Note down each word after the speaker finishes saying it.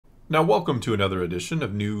Now, welcome to another edition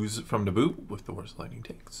of News from Naboo with Thor's Lightning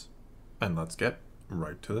Takes. And let's get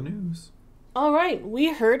right to the news. All right,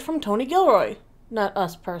 we heard from Tony Gilroy. Not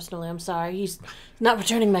us personally, I'm sorry. He's not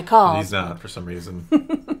returning my calls. He's not, for some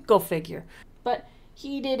reason. Go figure. But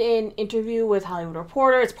he did an interview with Hollywood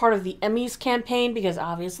Reporter. It's part of the Emmys campaign because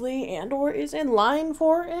obviously Andor is in line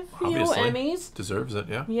for a few Emmys. Deserves it,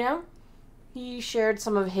 yeah. Yeah. He shared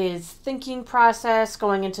some of his thinking process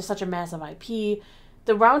going into such a massive IP.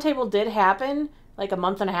 The roundtable did happen like a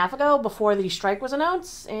month and a half ago before the strike was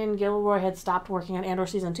announced, and Gilroy had stopped working on Andor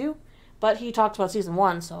Season 2. But he talked about Season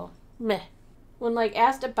 1, so meh. When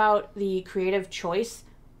asked about the creative choice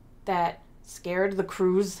that scared the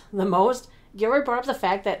crews the most, Gilroy brought up the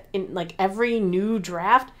fact that in every new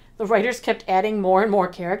draft, the writers kept adding more and more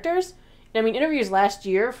characters. I mean, interviews last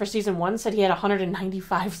year for Season 1 said he had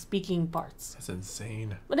 195 speaking parts. That's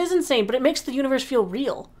insane. It is insane, but it makes the universe feel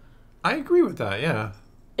real. I agree with that, yeah.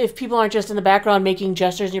 If people aren't just in the background making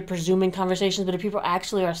gestures and you're presuming conversations, but if people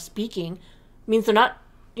actually are speaking, it means they're not,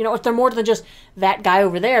 if they're more than just that guy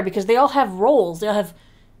over there, because they all have roles, they all have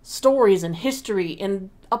stories and history and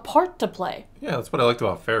a part to play. Yeah, that's what I liked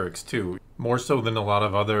about Ferrix, too. More so than a lot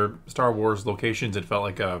of other Star Wars locations, it felt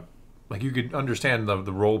like you could understand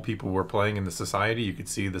the role people were playing in the society. You could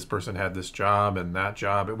see this person had this job and that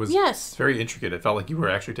job. It was very intricate. It felt like you were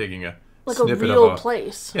actually taking a snippet real of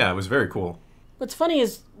place. Yeah, it was very cool. What's funny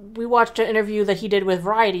is we watched an interview that he did with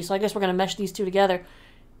Variety, so I guess we're going to mesh these two together.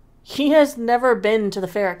 He has never been to the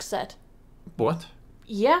Ferrix set. What?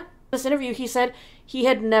 Yeah. This interview, he said he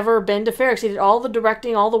had never been to Ferrix. He did all the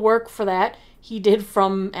directing, all the work for that. He did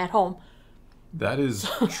from at home. That is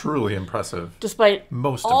truly impressive. Despite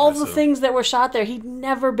all the things that were shot there, he'd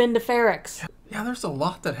never been to Ferrix. Yeah, there's a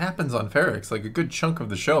lot that happens on Ferrix. Like, a good chunk of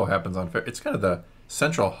the show happens on Ferrix. It's kind of the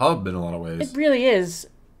central hub in a lot of ways. It really is.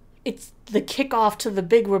 It's the kickoff to the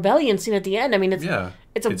big rebellion scene at the end. I mean, it's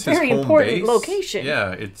a very important location.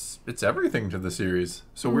 Yeah, it's everything to the series.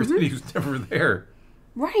 So weird that he was never there.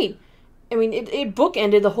 Right. I mean, it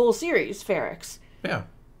bookended the whole series, Ferrix. Yeah.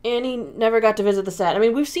 And he never got to visit the set. I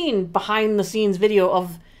mean, we've seen behind-the-scenes video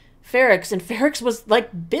of Ferrix, and Ferrix was,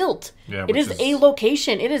 built. Yeah, it is a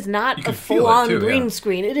location. It is not a full-on green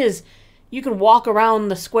screen. It is, you can walk around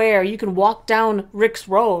the square. You can walk down Rick's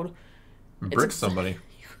Road. Brick somebody.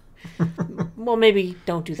 Well, maybe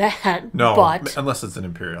don't do that. No, but unless it's an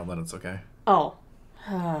Imperial, then it's okay. Oh.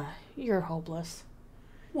 You're hopeless.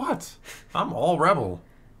 What? I'm all rebel.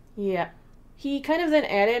 Yeah. He kind of then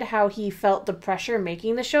added how he felt the pressure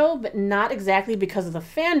making the show, but not exactly because of the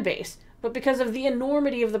fan base, but because of the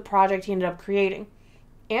enormity of the project he ended up creating.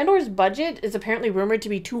 Andor's budget is apparently rumored to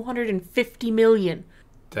be $250 million.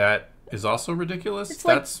 That is also ridiculous. It's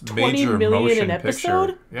that's $20 major million motion an episode.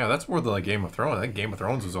 Picture. Yeah, that's more than Game of Thrones. I think Game of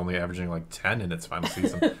Thrones was only averaging 10 in its final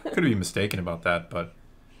season. Could be mistaken about that, but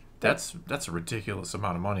that's a ridiculous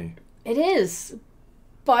amount of money. It is,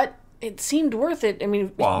 but it seemed worth it. I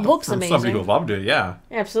mean, it looks amazing. Somebody who loved it, yeah.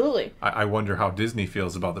 Absolutely. I wonder how Disney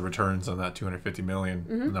feels about the returns on that $250 million,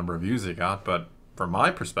 the number of views it got, but from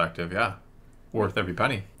my perspective, yeah, worth every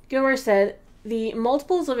penny. Gilroy said, the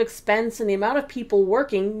multiples of expense and the amount of people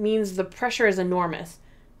working means the pressure is enormous,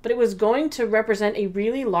 but it was going to represent a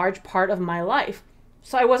really large part of my life,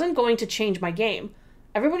 so I wasn't going to change my game.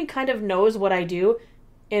 Everybody kind of knows what I do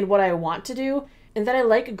and what I want to do, and that I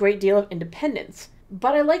like a great deal of independence.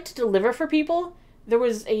 But I like to deliver for people. There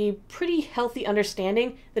was a pretty healthy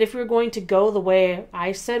understanding that if we were going to go the way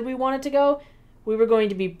I said we wanted to go, we were going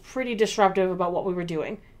to be pretty disruptive about what we were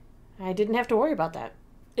doing. I didn't have to worry about that.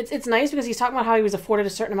 It's nice because he's talking about how he was afforded a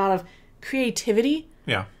certain amount of creativity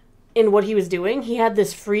in what he was doing. He had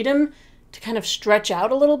this freedom to kind of stretch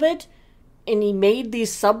out a little bit, and he made these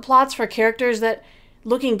subplots for characters that,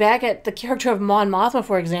 looking back at the character of Mon Mothma,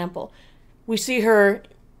 for example, we see her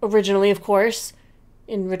originally, of course,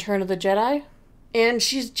 in Return of the Jedi, and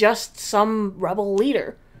she's just some rebel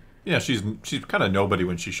leader. Yeah, she's kind of nobody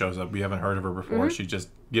when she shows up. We haven't heard of her before. She just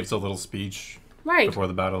gives a little speech before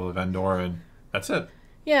the Battle of Andor, and that's it.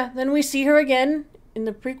 Yeah, then we see her again in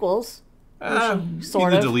the prequels.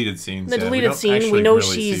 Sort of. The deleted scenes. The deleted scene, we know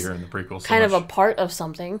she's see her in the prequels kind of a part of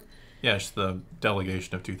something. Yeah, she's the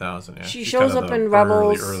delegation of 2000. Yeah. She shows up in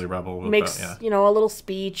Rebels, early Rebel, makes a little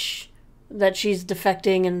speech that she's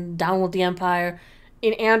defecting and down with the Empire.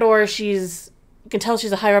 In Andor, you can tell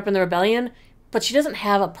she's a higher up in the rebellion, but she doesn't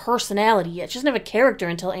have a personality yet. She doesn't have a character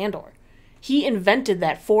until Andor. He invented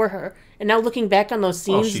that for her, and now looking back on those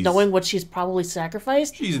scenes, knowing what she's probably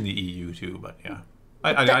sacrificed. She's in the EU too, but yeah.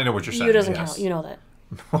 I know what you're saying. EU doesn't count. You know that.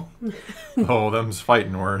 Oh, them's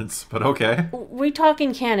fighting words, but okay. We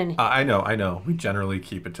talking canon. I know. We generally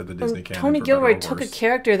keep it to the Disney canon. Tony for Gilroy better or took a worse.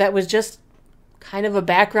 character that was just kind of a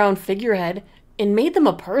background figurehead and made them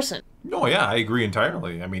a person. No, yeah, I agree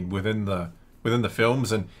entirely. I mean, within the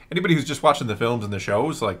films, and anybody who's just watching the films and the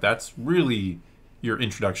shows, like that's really your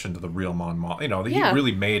introduction to the real Mon Mothma. You know, he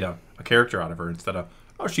really made a character out of her instead of,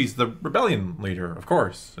 oh, she's the rebellion leader, of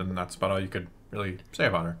course, and that's about all you could really say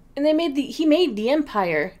about her. And he made the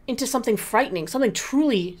Empire into something frightening, something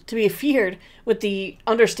truly to be feared, with the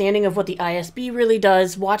understanding of what the ISB really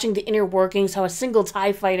does, watching the inner workings, how a single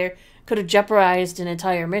TIE fighter could have jeopardized an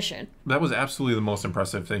entire mission. That was absolutely the most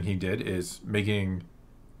impressive thing he did, is making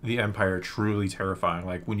the Empire truly terrifying.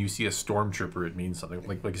 Like, when you see a stormtrooper, it means something.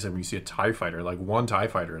 Like you said, when you see a TIE fighter, like one TIE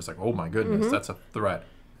fighter, it's like, oh my goodness, that's a threat.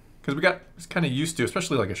 Because we got kind of used to,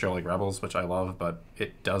 especially like a show like Rebels, which I love, but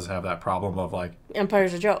it does have that problem of like...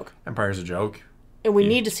 Empire's a joke. Empire's a joke. And we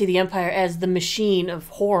need to see the Empire as the machine of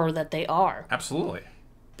horror that they are. Absolutely.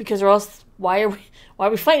 Because or else, why are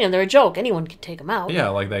we fighting them? They're a joke. Anyone can take them out. Yeah,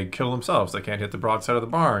 like they kill themselves. They can't hit the broadside of the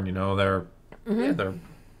barn. You know, they're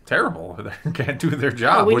terrible. They can't do their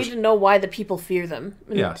job. We need to know why the people fear them.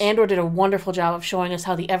 And Yes. Andor did a wonderful job of showing us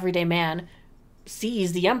how the everyday man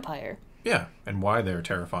sees the Empire. Yeah, and why they're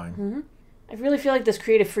terrifying. I really feel like this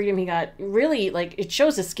creative freedom he got really, like, it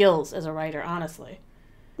shows his skills as a writer, honestly.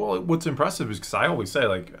 Well, what's impressive is, because I always say,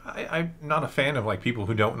 like, I'm not a fan of, like, people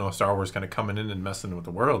who don't know Star Wars kind of coming in and messing with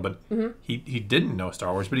the world, but he didn't know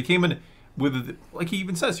Star Wars, but he came in with, like he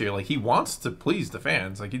even says here, like, he wants to please the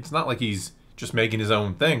fans. Like, it's not like he's just making his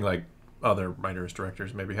own thing, like other writers,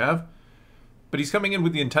 directors maybe have. But he's coming in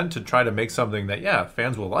with the intent to try to make something that, yeah,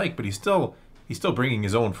 fans will like, but he's still bringing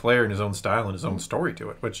his own flair and his own style and his own story to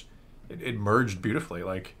it, which it merged beautifully.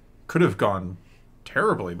 Like, could have gone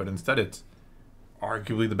terribly, but instead it's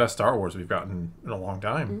arguably the best Star Wars we've gotten in a long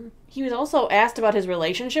time. He was also asked about his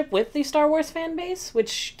relationship with the Star Wars fan base,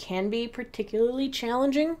 which can be particularly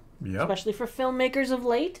challenging, especially for filmmakers of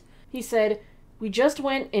late. He said, "We just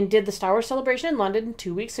went and did the Star Wars Celebration in London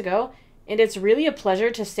 2 weeks ago, and it's really a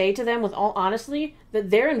pleasure to say to them with all honesty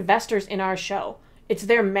that they're investors in our show. It's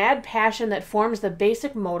their mad passion that forms the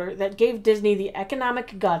basic motor that gave Disney the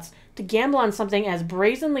economic guts to gamble on something as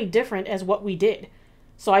brazenly different as what we did.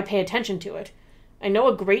 So I pay attention to it. I know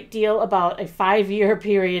a great deal about a 5-year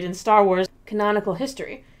period in Star Wars canonical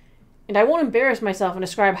history, and I won't embarrass myself and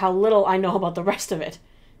describe how little I know about the rest of it.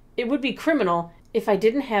 It would be criminal if I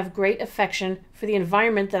didn't have great affection for the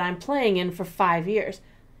environment that I'm playing in for 5 years.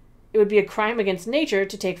 It would be a crime against nature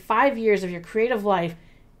to take 5 years of your creative life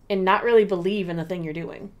and not really believe in the thing you're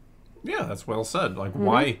doing." Yeah, that's well said. Like,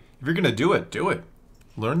 why? If you're going to do it, do it.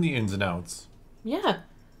 Learn the ins and outs. Yeah.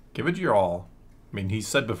 Give it your all. I mean, he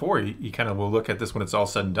said before, he kind of will look at this when it's all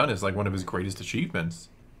said and done as like one of his greatest achievements,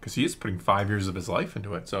 because he is putting 5 years of his life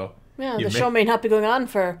into it. So yeah, the show may not be going on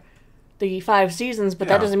for the 5 seasons, but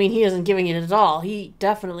that doesn't mean he isn't giving it at all. He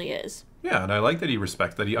definitely is. Yeah, and I like that he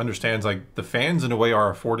respects, that he understands, like, the fans in a way are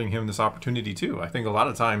affording him this opportunity too. I think a lot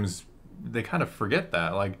of times they kind of forget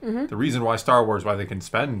that. Like, the reason why Star Wars, why they can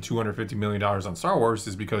spend $250 million on Star Wars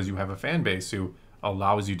is because you have a fan base who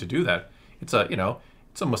allows you to do that. It's a,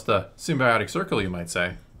 it's almost a symbiotic circle, you might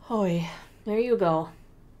say. Oh, yeah. There you go.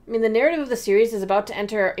 I mean, the narrative of the series is about to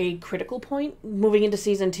enter a critical point moving into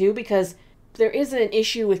season 2, because there is an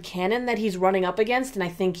issue with canon that he's running up against, and I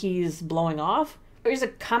think he's blowing off. There's a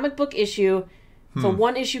comic book issue. It's a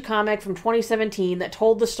one-issue comic from 2017 that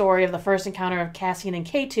told the story of the first encounter of Cassian and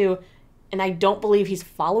K2, and I don't believe he's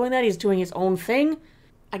following that. He's doing his own thing.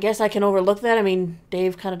 I guess I can overlook that. I mean,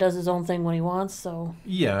 Dave kind of does his own thing when he wants, so...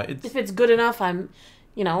 Yeah, if it's good enough, I'm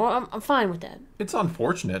fine with that. It's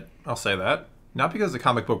unfortunate, I'll say that. Not because the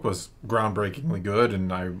comic book was groundbreakingly good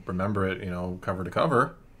and I remember it, cover to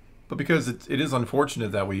cover, but because it is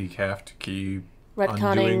unfortunate that we have to keep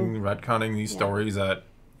retconning these stories that,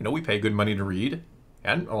 we pay good money to read,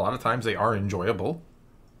 and a lot of times they are enjoyable.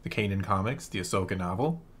 The Kanan comics, the Ahsoka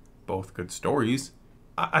novel, both good stories.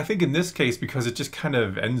 I think in this case, because it just kind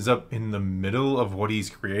of ends up in the middle of what he's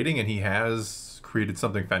creating, and he has created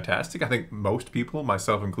something fantastic, I think most people,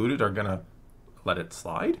 myself included, are going to let it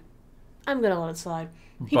slide. I'm going to let it slide.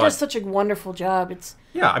 He does such a wonderful job. It's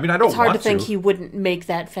hard to think he wouldn't make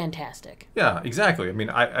that fantastic. Yeah, exactly. I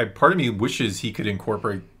mean, I part of me wishes he could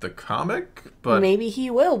incorporate the comic, but maybe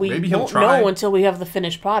he will. Maybe he'll know until we have the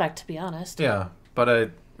finished product, to be honest. Yeah,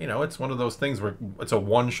 but it's one of those things where it's a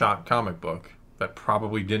one-shot comic book that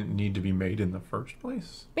probably didn't need to be made in the first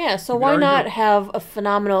place. Yeah, so why not have a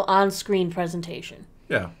phenomenal on-screen presentation?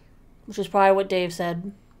 Yeah. Which is probably what Dave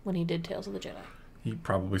said when he did Tales of the Jedi. He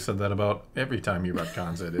probably said that about every time he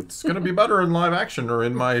retcons it. It's going to be better in live action or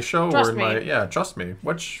in my show Trust or in me. my... Yeah, trust me.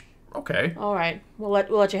 Which, okay. All right. We'll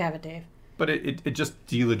let you have it, Dave. But it just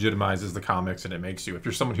delegitimizes the comics, and it makes you... If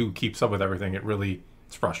you're someone who keeps up with everything,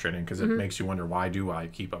 it's frustrating because it makes you wonder, why do I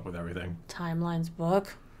keep up with everything? Timeline's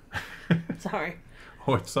book. Sorry.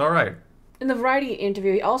 Oh, it's all right. In the Variety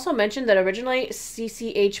interview, he also mentioned that originally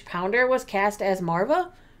CCH Pounder was cast as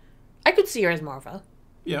Marva. I could see her as Marva.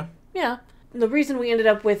 Yeah. Yeah. The reason we ended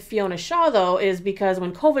up with Fiona Shaw, though, is because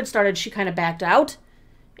when COVID started, she kind of backed out,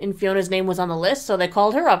 and Fiona's name was on the list, so they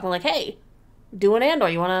called her up and were like, hey, do an Andor,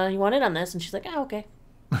 you want in on this? And she's like, oh, okay.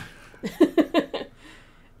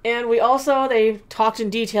 And they talked in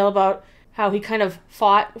detail about how he kind of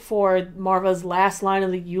fought for Marva's last line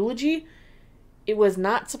of the eulogy. It was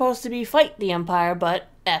not supposed to be fight the Empire, but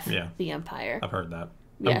F the Empire. I've heard that.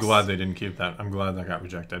 Yes. I'm glad they didn't keep that. I'm glad that got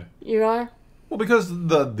rejected. You are? Well, because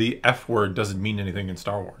the F word doesn't mean anything in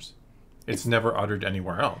Star Wars. It's never uttered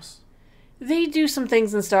anywhere else. They do some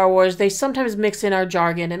things in Star Wars. They sometimes mix in our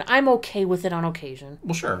jargon, and I'm okay with it on occasion.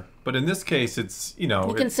 Well, sure. But in this case, it's, You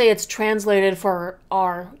can say it's translated for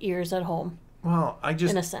our ears at home. Well,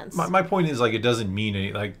 in a sense. My point is, like, it doesn't mean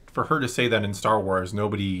any... Like, for her to say that in Star Wars,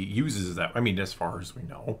 nobody uses that. I mean, as far as we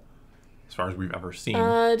know. As far as we've ever seen.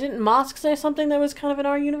 Didn't Mosk say something that was kind of in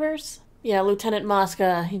our universe? Yeah, Lieutenant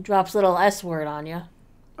Mosk, he drops little S word on you.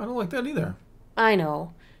 I don't like that either. I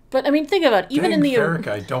know. But, I mean, think about it. Even in the... Ferric,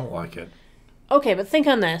 I don't like it. Okay, but think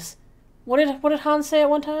on this. What did Han say at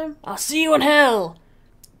one time? I'll see you in hell!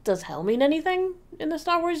 Does hell mean anything in the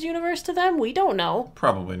Star Wars universe to them? We don't know.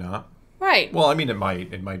 Probably not. Right. Well, I mean, it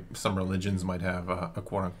might. Some religions might have a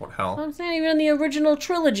quote-unquote hell. I'm saying even in the original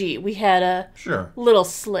trilogy, we had a sure little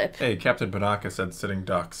slip. Hey, Captain Panaka said sitting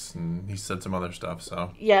ducks, and he said some other stuff,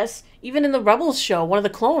 so... Yes. Even in the Rebels show, one of the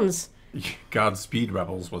clones... Godspeed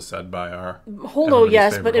Rebels was said by our... Holdo,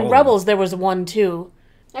 yes, but in Holdo. Rebels there was one, too.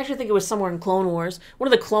 I actually think it was somewhere in Clone Wars. One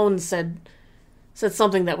of the clones said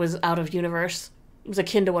something that was out of universe. It was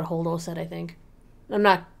akin to what Holdo said, I think. I'm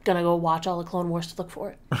not gonna go watch all the Clone Wars to look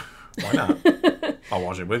for it. Why not? I'll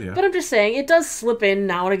watch it with you. But I'm just saying, it does slip in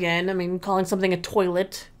now and again. I mean, calling something a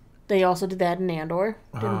toilet. They also did that in Andor.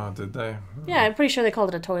 Did they? Yeah, I'm pretty sure they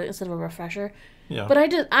called it a toilet instead of a refresher. Yeah.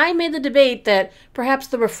 But I made the debate that perhaps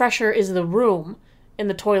the refresher is the room, and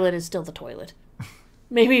the toilet is still the toilet.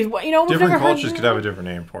 Maybe, different cultures could have a different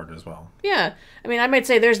name for it as well. Yeah. I mean, I might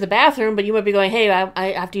say there's the bathroom, but you might be going, hey,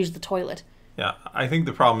 I have to use the toilet. Yeah, I think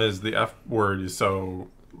the problem is the F word is so...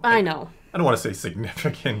 I know. I don't want to say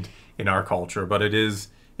significant in our culture, but it is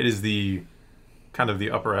the kind of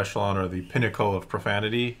the upper echelon or the pinnacle of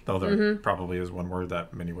profanity, though there probably is one word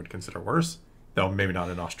that many would consider worse, though maybe not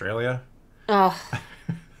in Australia. Oh.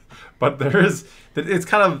 But it's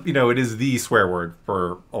kind of, it is the swear word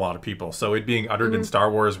for a lot of people. So it being uttered in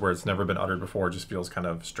Star Wars where it's never been uttered before just feels kind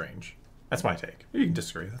of strange. That's my take. You can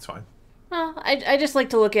disagree, that's fine. Well, I just like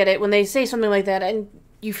to look at it when they say something like that and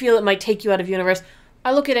you feel it might take you out of universe.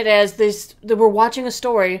 I look at it as that we're watching a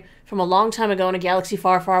story from a long time ago in a galaxy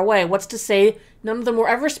far, far away. What's to say none of them were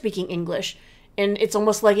ever speaking English? And it's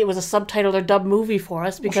almost like it was a subtitled or dubbed movie for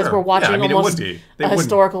us because we're watching almost a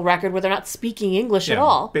historical record where they're not speaking English at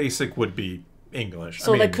all. Basic would be English.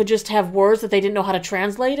 So they could just have words that they didn't know how to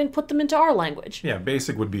translate and put them into our language. Yeah,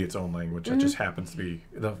 basic would be its own language. It just happens to be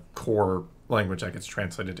the core language that gets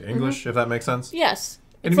translated to English, if that makes sense. Yes.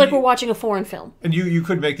 It's like we're watching a foreign film. And you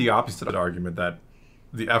could make the opposite argument that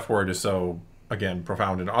the F word is so, again,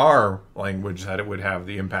 profound in our language that it would have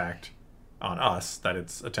the impact on us that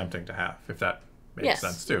it's attempting to have, if that makes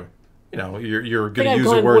sense too. You're going to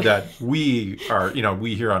use a word that we are,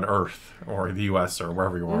 we here on Earth or the U.S. or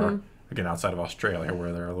wherever you are, again, outside of Australia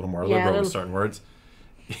where they're a little more liberal with certain words.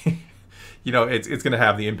 It's going to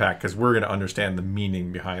have the impact because we're going to understand the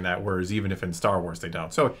meaning behind that, whereas even if in Star Wars they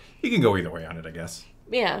don't. So you can go either way on it, I guess.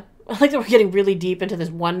 Yeah. I like that we're getting really deep into this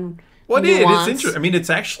one Well, it's interesting. I mean, it's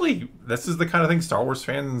actually, this is the kind of thing Star Wars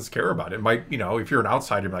fans care about. It might, if you're an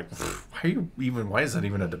outsider, you're like, why is that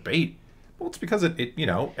even a debate? Well, it's because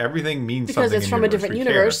everything means something. Because it's from a different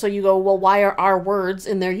universe, so you go, well, why are our words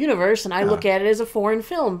in their universe? And I look at it as a foreign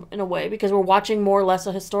film in a way, because we're watching more or less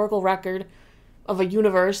a historical record of a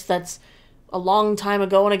universe that's a long time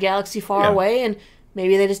ago in a galaxy far away, and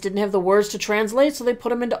maybe they just didn't have the words to translate, so they put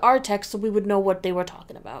them into our text so we would know what they were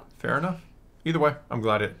talking about. Fair enough. Either way, I'm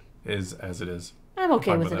glad it is as it is. I'm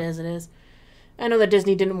okay with it as it is. I know that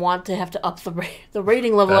Disney didn't want to have to up the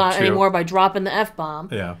rating level anymore by dropping the F-bomb.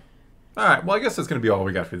 Yeah. All right, well, I guess that's going to be all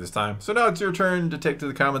we got for this time. So now it's your turn to take to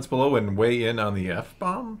the comments below and weigh in on the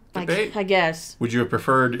F-bomb debate. I guess. Would you have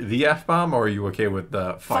preferred the F-bomb, or are you okay with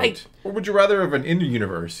the fight? Or would you rather have an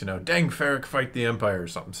in-universe, dang Ferric fight the Empire or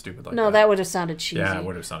something stupid like that? No, that would have sounded cheesy. Yeah, it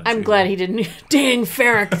would have sounded cheesy. I'm glad he didn't dang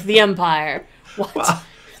Ferric the Empire. What? Well,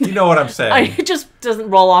 you know what I'm saying. It just doesn't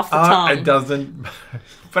roll off the tongue. It doesn't.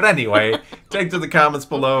 But anyway, take to the comments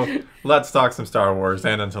below. Let's talk some Star Wars,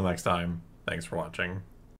 and until next time, thanks for watching.